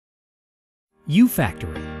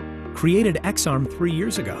Ufactory created X-Arm 3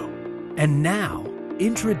 years ago. And now,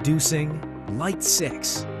 introducing Lite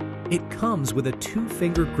 6. It comes with a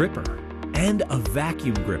 2-finger gripper and a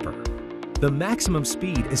vacuum gripper. The maximum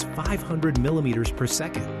speed is 500 millimeters per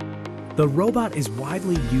second. The robot is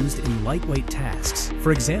widely used in lightweight tasks,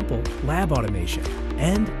 for example, lab automation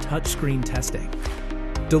and touchscreen testing.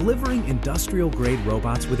 Delivering industrial-grade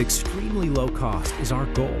robots with extremely low cost is our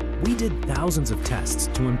goal. We did thousands of tests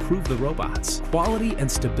to improve the robots. Quality and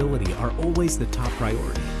stability are always the top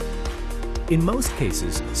priority. In most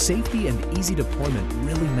cases, safety and easy deployment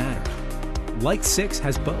really matter. Lite 6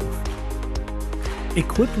 has both.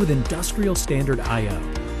 Equipped with industrial standard I/O,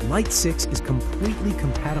 Lite 6 is completely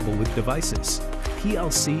compatible with devices,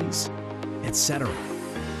 PLCs, etc.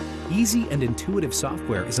 Easy and intuitive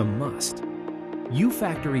software is a must.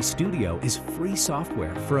 Ufactory Studio is free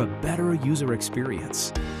software for a better user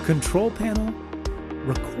experience. Control panel,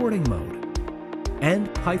 recording mode,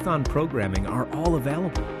 and Python programming are all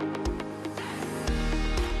available.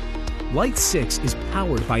 Lite 6 is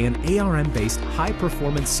powered by an ARM-based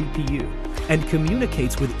high-performance CPU and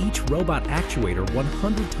communicates with each robot actuator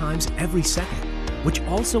 100 times every second, which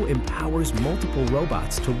also empowers multiple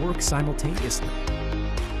robots to work simultaneously.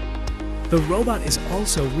 The robot is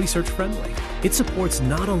also research-friendly. It supports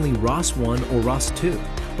not only ROS1 or ROS2,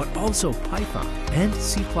 but also Python and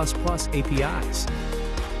C++ APIs.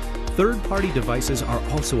 Third-party devices are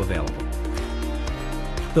also available.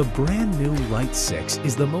 The brand new Lite 6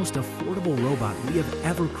 is the most affordable robot we have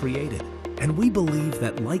ever created, and we believe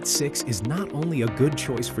that Lite 6 is not only a good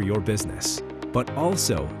choice for your business, but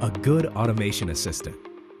also a good automation assistant.